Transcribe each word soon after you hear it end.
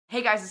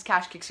Hey guys, it's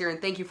Cash Kicks here,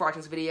 and thank you for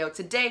watching this video.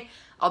 Today,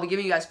 I'll be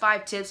giving you guys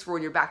 5 tips for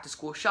when you're back to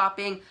school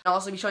shopping. I'll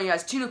also be showing you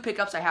guys 2 new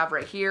pickups I have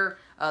right here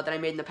that I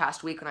made in the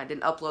past week when I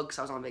didn't upload because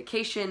I was on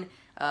vacation.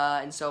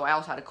 And so I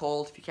also had a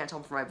cold. If you can't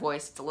tell from my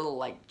voice, it's a little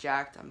like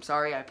jacked. I'm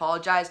sorry, I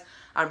apologize.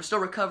 I'm still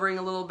recovering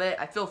a little bit.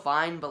 I feel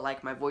fine, but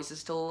like my voice is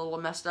still a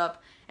little messed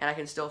up, and I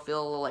can still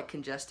feel a little like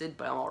congested,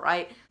 but I'm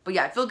alright. But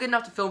yeah, I feel good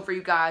enough to film for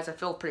you guys. I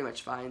feel pretty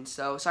much fine.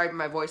 So sorry for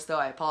my voice though,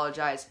 I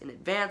apologize in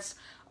advance.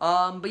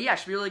 But yeah, it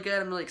should be really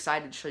good. I'm really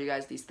excited to show you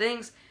guys these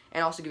things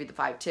and also give you the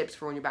 5 tips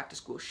for when you're back to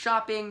school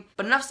shopping.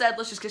 But enough said,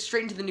 let's just get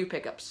straight into the new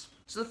pickups.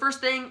 So the first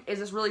thing is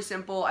this really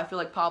simple, I feel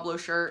like Pablo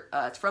shirt.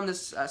 It's from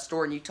this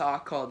store in Utah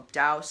called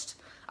Doused.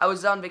 I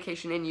was on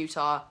vacation in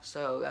Utah,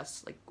 so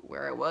that's like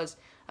where I was.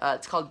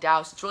 It's called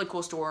Doused. It's a really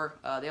cool store.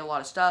 They have a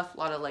lot of stuff, a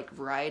lot of like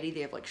variety.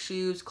 They have like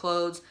shoes,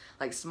 clothes,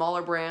 like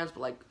smaller brands,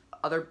 but like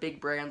other big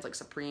brands like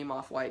Supreme,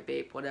 Off-White,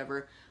 Bape,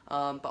 whatever.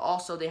 But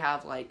also they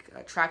have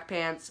like track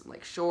pants and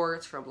like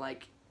shorts from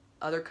like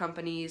other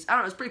companies. I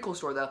don't know, it's a pretty cool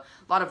store though. A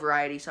lot of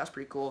variety, so that's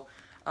pretty cool.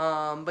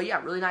 But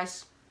yeah, really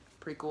nice,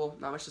 pretty cool,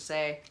 not much to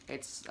say.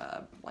 It's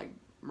like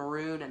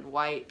maroon and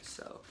white,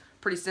 so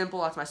pretty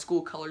simple. That's my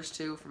school colors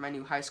too for my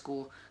new high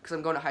school, because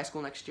I'm going to high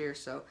school next year,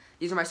 so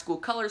these are my school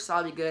colors, so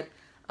I'll be good.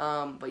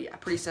 But yeah,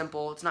 pretty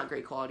simple. It's not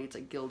great quality. It's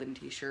like Gildan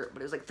t-shirt,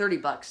 but it was like 30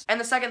 bucks. And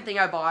the second thing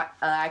I bought,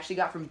 I actually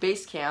got from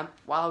Basecamp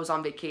while I was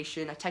on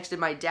vacation. I texted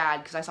my dad,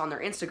 because I saw on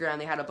their Instagram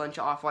they had a bunch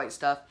of Off-White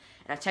stuff,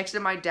 and I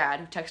texted my dad,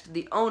 who texted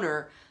the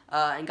owner,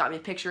 and got me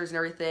pictures and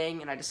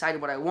everything, and I decided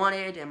what I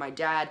wanted, and my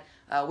dad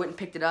went and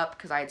picked it up,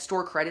 because I had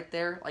store credit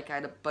there. Like, I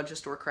had a bunch of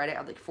store credit. I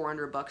had like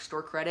 400 bucks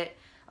store credit.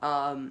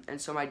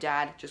 And so my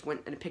dad just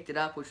went and picked it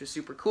up, which was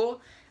super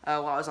cool,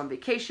 while I was on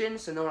vacation,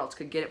 so no one else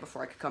could get it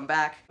before I could come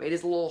back. It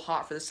is a little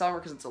hot for the summer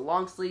because it's a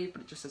long sleeve,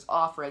 but it just says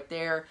off right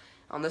there.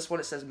 On this one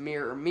it says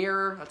mirror,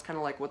 mirror. That's kind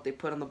of like what they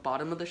put on the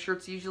bottom of the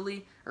shirts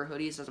usually, or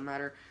hoodies, doesn't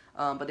matter.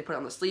 But they put it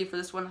on the sleeve for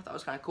this one. I thought it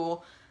was kind of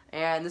cool.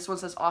 And this one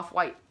says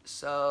Off-White,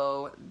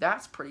 so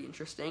that's pretty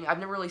interesting. I've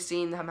never really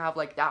seen them have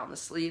like that on the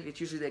sleeve. It's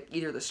usually like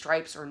either the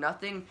stripes or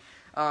nothing.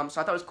 So I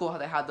thought it was cool how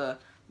they had the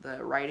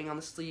writing on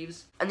the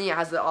sleeves. And then it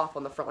has the off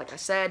on the front, like I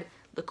said.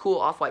 The cool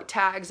Off-White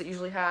tags it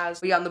usually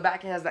has. But yeah, on the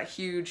back it has that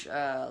huge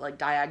like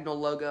diagonal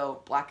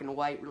logo, black and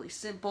white, really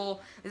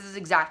simple. This is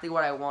exactly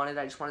what I wanted.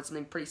 I just wanted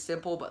something pretty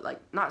simple, but like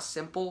not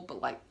simple,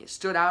 but like it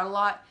stood out a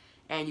lot,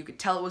 and you could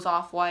tell it was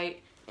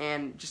Off-White,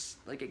 and just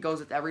like it goes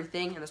with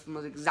everything. And this one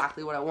was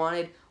exactly what I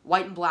wanted.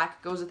 White and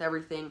black goes with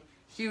everything.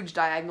 Huge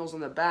diagonals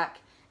on the back,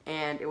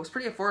 and it was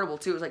pretty affordable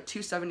too. It was like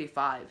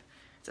 $2.75.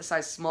 It's a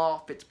size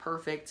small, fits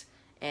perfect.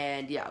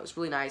 And yeah, it was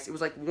really nice. It was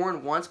like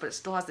worn once, but it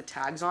still has the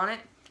tags on it.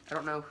 I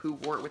don't know who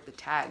wore it with the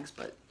tags,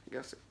 but I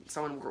guess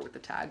someone wore it with the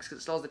tags, because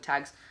it still has the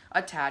tags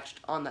attached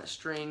on that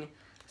string.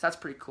 So that's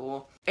pretty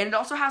cool. And it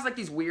also has like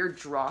these weird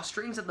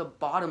drawstrings at the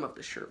bottom of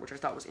the shirt, which I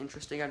thought was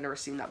interesting. I've never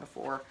seen that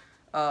before.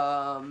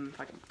 If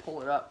I can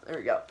pull it up. There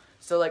we go.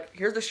 So like,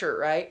 here's the shirt,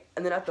 right?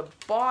 And then at the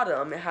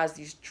bottom, it has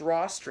these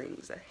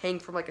drawstrings that hang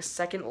from like a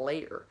second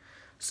layer.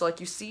 So like,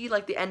 you see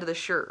like the end of the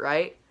shirt,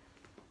 right?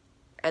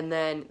 And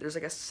then there's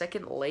like a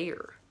second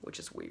layer, which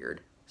is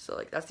weird. So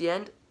like that's the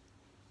end,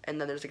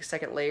 and then there's like a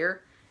second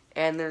layer,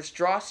 and there's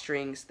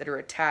drawstrings that are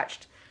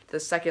attached to the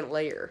second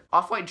layer.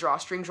 Off-White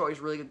drawstrings are always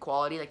really good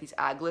quality. Like these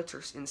aglets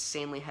are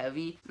insanely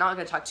heavy. Not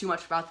gonna talk too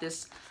much about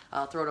this.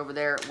 I'll throw it over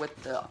there with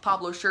the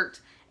Pablo shirt.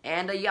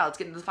 And yeah, let's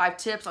get into the 5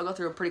 tips. I'll go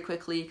through them pretty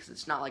quickly because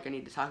it's not like I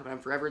need to talk about them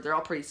forever. They're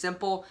all pretty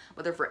simple,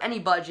 but they're for any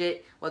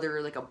budget, whether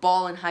you're like a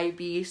ballin' hype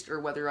beast or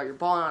whether you're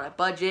balling on a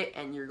budget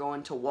and you're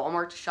going to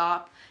Walmart to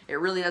shop. It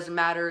really doesn't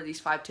matter.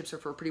 These 5 tips are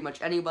for pretty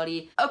much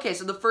anybody. Okay,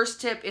 so the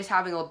first tip is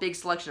having a big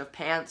selection of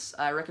pants.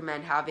 I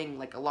recommend having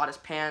like a lot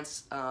of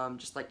pants,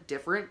 just like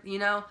different, you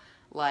know?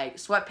 Like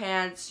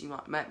sweatpants, you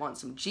might want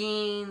some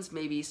jeans,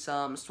 maybe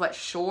some sweat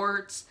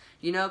shorts,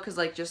 you know? Because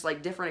like just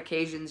like different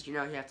occasions, you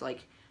know, you have to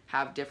like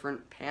have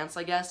different pants,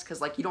 I guess,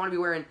 because like you don't want to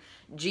be wearing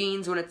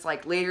jeans when it's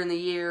like later in the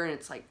year and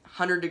it's like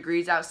 100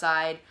 degrees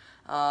outside.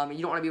 You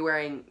don't want to be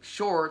wearing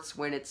shorts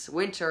when it's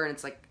winter and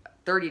it's like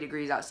 30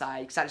 degrees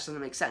outside, because that just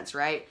doesn't make sense,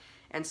 right?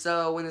 And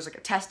so when there's like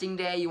a testing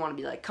day, you want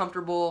to be like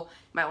comfortable.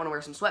 You might want to wear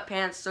some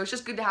sweatpants. So it's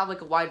just good to have like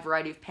a wide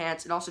variety of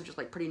pants, and also just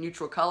like pretty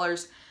neutral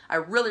colors. I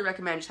really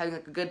recommend just having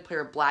like a good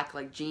pair of black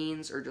like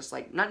jeans, or just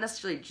like not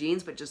necessarily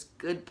jeans, but just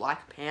good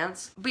black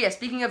pants. But yeah,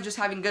 speaking of just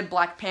having good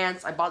black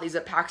pants, I bought these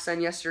at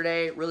PacSun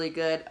yesterday. Really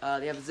good.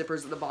 They have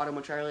zippers at the bottom,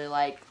 which I really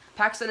like.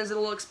 PacSun is a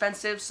little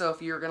expensive, so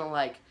if you're gonna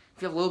like,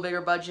 if you have a little bigger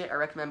budget, I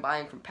recommend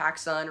buying from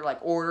PacSun or like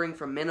ordering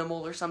from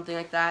Minimal or something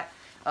like that.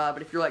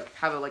 But if you're like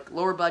have a like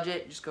lower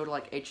budget, just go to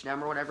like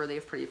H&M or whatever. They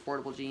have pretty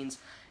affordable jeans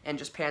and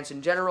just pants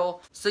in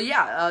general. So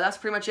yeah, that's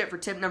pretty much it for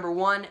tip number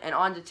 1, and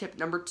on to tip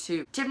number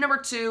 2. Tip number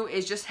 2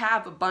 is just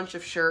have a bunch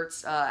of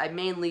shirts,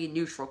 mainly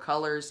neutral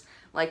colors.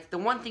 Like the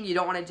one thing you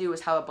don't want to do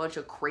is have a bunch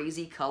of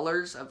crazy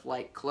colors of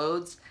like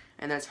clothes,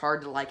 and then it's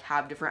hard to like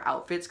have different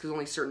outfits because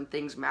only certain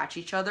things match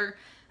each other.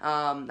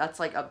 That's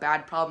like a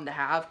bad problem to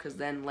have, because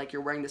then like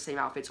you're wearing the same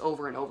outfits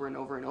over and over and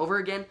over and over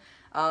again.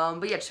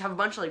 But yeah, just have a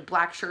bunch of like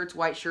black shirts,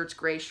 white shirts,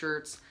 gray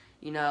shirts,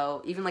 you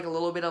know, even like a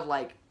little bit of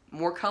like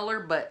more color,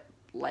 but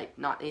like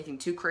not anything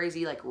too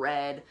crazy. Like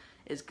red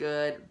is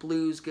good,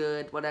 blue's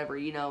good, whatever,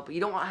 you know, but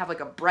you don't want to have like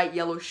a bright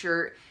yellow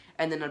shirt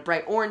and then a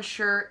bright orange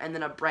shirt and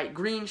then a bright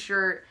green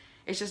shirt.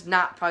 It's just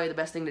not probably the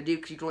best thing to do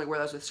because you can only wear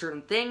those with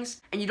certain things.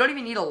 And you don't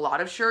even need a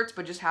lot of shirts,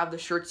 but just have the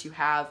shirts you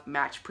have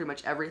match pretty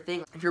much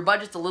everything. If your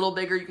budget's a little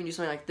bigger, you can do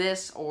something like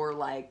this, or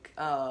like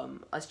a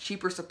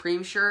cheaper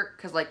Supreme shirt,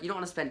 because like you don't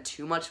want to spend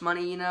too much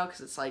money, you know,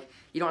 because it's like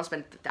you don't want to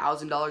spend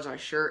 $1,000 on a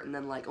shirt and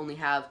then like only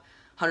have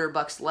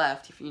 $100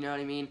 left, if you know what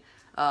I mean.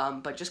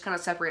 But just kind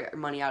of separate your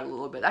money out a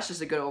little bit. That's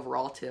just a good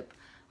overall tip.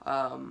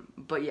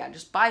 But yeah,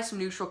 just buy some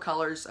neutral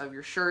colors of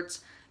your shirts.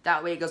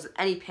 That way it goes with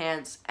any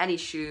pants, any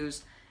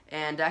shoes.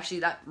 And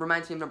actually that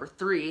reminds me of number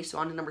 3. So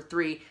on to number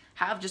 3,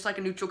 have just like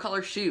a neutral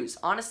color shoes.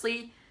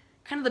 Honestly,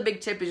 kind of the big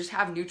tip is just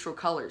have neutral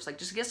colors. Like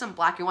just get some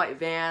black and white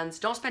Vans.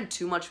 Don't spend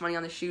too much money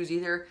on the shoes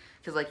either,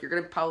 because like you're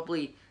going to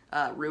probably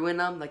ruin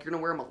them. Like you're going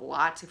to wear them a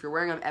lot. If you're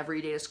wearing them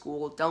every day to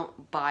school,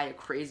 don't buy a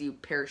crazy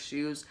pair of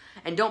shoes.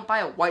 And don't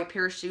buy a white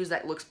pair of shoes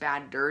that looks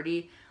bad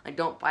dirty. Like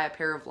don't buy a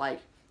pair of like,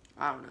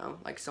 I don't know,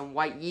 like some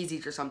white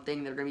Yeezys or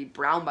something that are going to be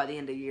brown by the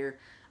end of the year.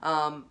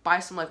 Buy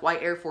some like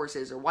white Air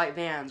Forces or white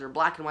Vans or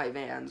black and white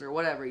Vans or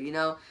whatever, you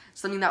know,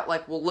 something that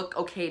like will look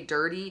okay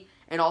dirty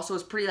and also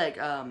is pretty like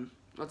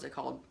what's it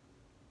called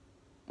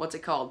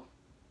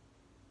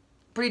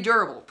pretty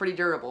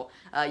durable.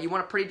 You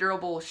want a pretty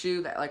durable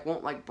shoe that like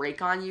won't like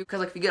break on you, because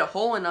like if you get a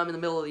hole in them in the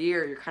middle of the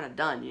year, you're kind of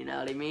done, you know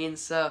what I mean?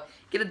 So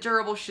get a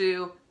durable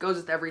shoe, goes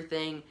with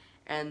everything.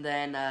 And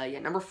then yeah,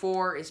 number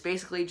 4 is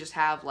basically just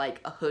have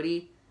like a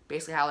hoodie.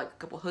 Basically have like a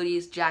couple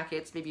hoodies,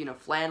 jackets, maybe, you know,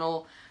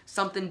 flannel,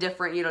 something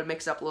different, you know, to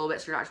mix it up a little bit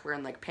so you're not just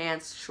wearing like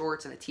pants,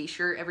 shorts, and a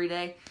t-shirt every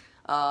day.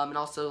 And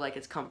also like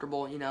it's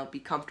comfortable, you know, be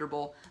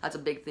comfortable. That's a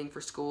big thing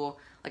for school.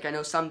 Like I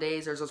know some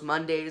days, there's those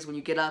Mondays when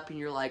you get up and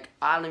you're like,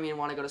 I don't even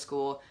want to go to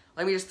school.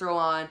 Let me just throw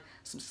on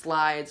some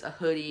slides, a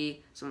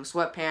hoodie, some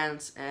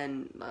sweatpants,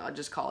 and I'll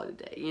just call it a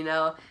day, you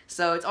know?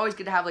 So it's always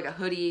good to have like a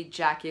hoodie,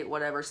 jacket,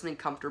 whatever, something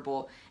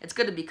comfortable. It's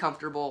good to be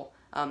comfortable.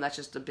 That's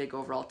just a big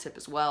overall tip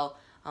as well.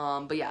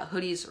 But yeah,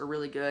 hoodies are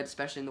really good,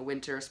 especially in the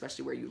winter,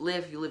 especially where you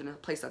live. If you live in a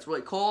place that's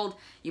really cold,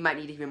 you might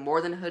need even more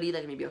than a hoodie,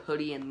 like maybe a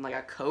hoodie and like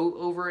a coat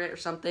over it or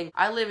something.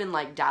 I live in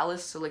like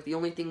Dallas, so like the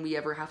only thing we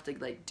ever have to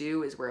like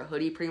do is wear a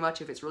hoodie pretty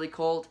much if it's really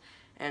cold.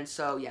 And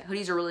so yeah,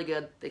 hoodies are really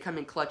good. They come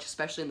in clutch,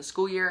 especially in the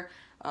school year.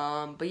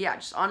 But yeah,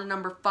 just on to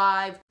number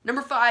 5.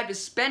 Number 5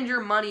 is spend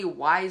your money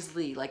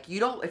wisely. Like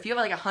you don't, if you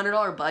have like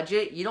 $100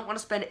 budget, you don't want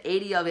to spend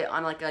 80 of it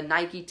on like a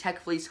Nike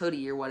Tech Fleece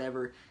hoodie or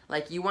whatever.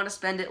 Like you want to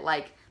spend it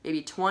like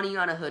maybe 20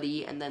 on a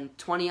hoodie, and then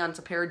 20 on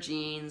a pair of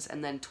jeans,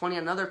 and then 20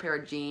 on another pair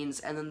of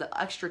jeans, and then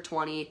the extra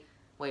 20,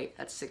 wait,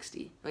 that's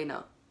 60. Wait,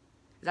 no.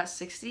 Is that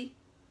 60?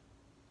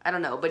 I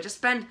don't know, but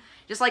just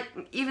like,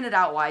 even it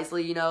out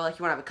wisely, you know, like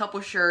you want to have a couple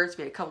shirts,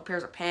 maybe a couple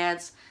pairs of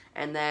pants,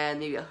 and then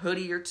maybe a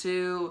hoodie or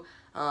two,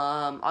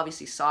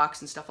 obviously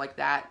socks and stuff like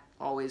that.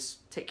 Always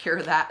take care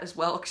of that as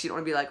well, because you don't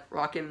want to be like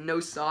rocking no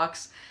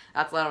socks.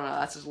 That's, I don't know,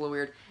 that's just a little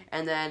weird.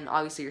 And then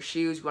obviously your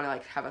shoes, you want to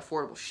like have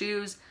affordable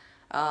shoes.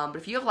 But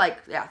if you have like,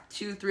 yeah,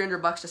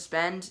 $200-300 to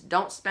spend,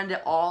 don't spend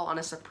it all on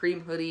a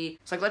Supreme hoodie.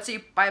 So like, let's say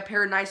you buy a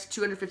pair of nice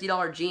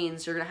 $250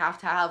 jeans, you're gonna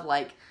have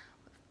like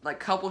a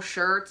couple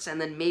shirts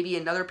and then maybe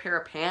another pair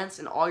of pants,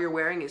 and all you're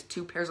wearing is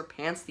 2 pairs of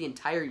pants the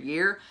entire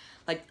year.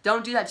 Like,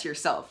 don't do that to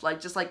yourself.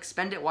 Like, just like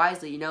spend it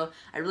wisely, you know?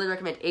 I really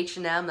recommend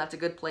H&M, that's a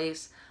good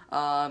place.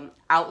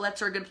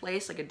 Outlets are a good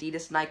place, like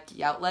Adidas,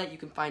 Nike outlet. You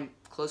can find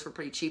clothes for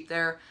pretty cheap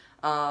there.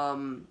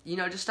 You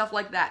know, just stuff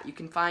like that. You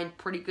can find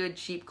pretty good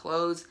cheap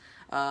clothes.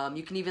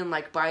 You can even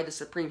like buy the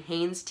Supreme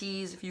Hanes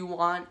tees if you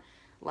want.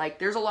 Like,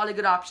 there's a lot of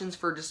good options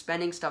for just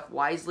spending stuff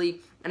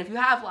wisely. And if you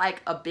have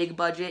like a big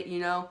budget, you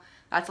know,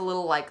 that's a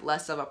little like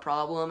less of a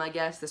problem, I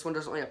guess. This one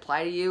doesn't really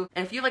apply to you.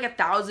 And if you have like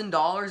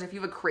 $1,000, if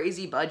you have a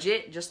crazy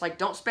budget, just like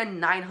don't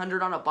spend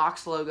 $900 on a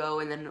box logo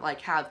and then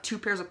like have 2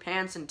 pairs of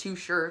pants and 2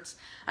 shirts.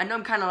 I know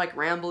I'm kind of like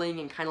rambling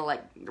and kind of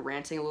like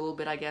ranting a little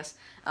bit, I guess.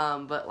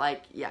 But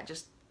like, yeah,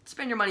 just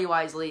spend your money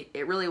wisely.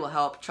 It really will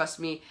help, trust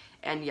me.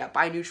 And yeah,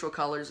 buy neutral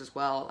colors as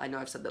well. I know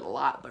I've said that a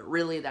lot, but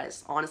really that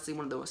is honestly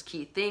one of the most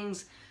key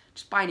things.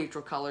 Just buy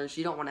neutral colors.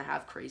 You don't want to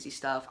have crazy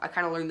stuff. I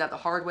kind of learned that the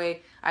hard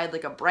way. I had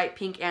like a bright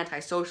pink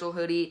antisocial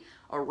hoodie,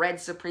 a red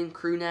Supreme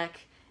crew neck,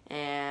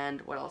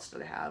 and what else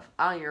did I have?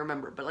 I don't even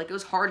remember, but like it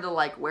was hard to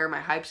like wear my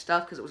hype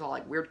stuff because it was all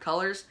like weird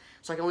colors,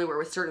 so I can only wear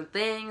with certain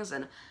things,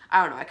 and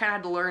I don't know, I kind of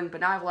had to learn,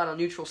 but now I have a lot of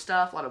neutral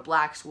stuff, a lot of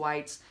blacks,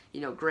 whites,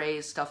 you know,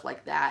 grays, stuff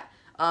like that.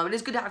 It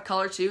is good to have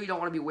color too. You don't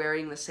want to be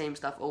wearing the same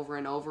stuff over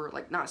and over,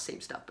 like not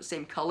same stuff, but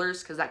same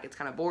colors, because that gets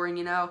kind of boring,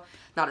 you know,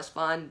 not as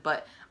fun.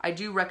 But I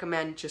do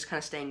recommend just kind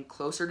of staying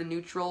closer to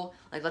neutral.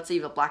 Like let's say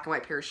you have a black and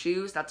white pair of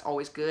shoes, that's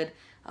always good.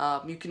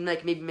 You can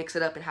like maybe mix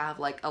it up and have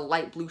like a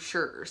light blue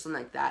shirt or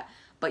something like that.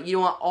 But you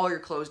don't want all your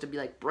clothes to be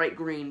like bright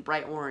green,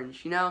 bright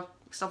orange, you know,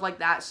 stuff like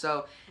that.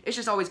 So it's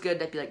just always good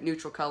to be like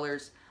neutral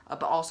colors.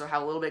 But also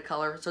have a little bit of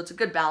color. So it's a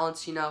good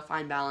balance, you know,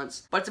 fine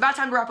balance. But it's about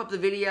time to wrap up the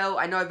video.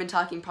 I know I've been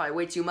talking probably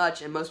way too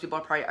much, and most people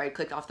have probably already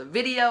clicked off the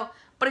video.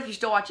 But if you're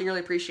still watching,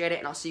 really appreciate it,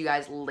 and I'll see you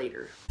guys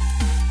later.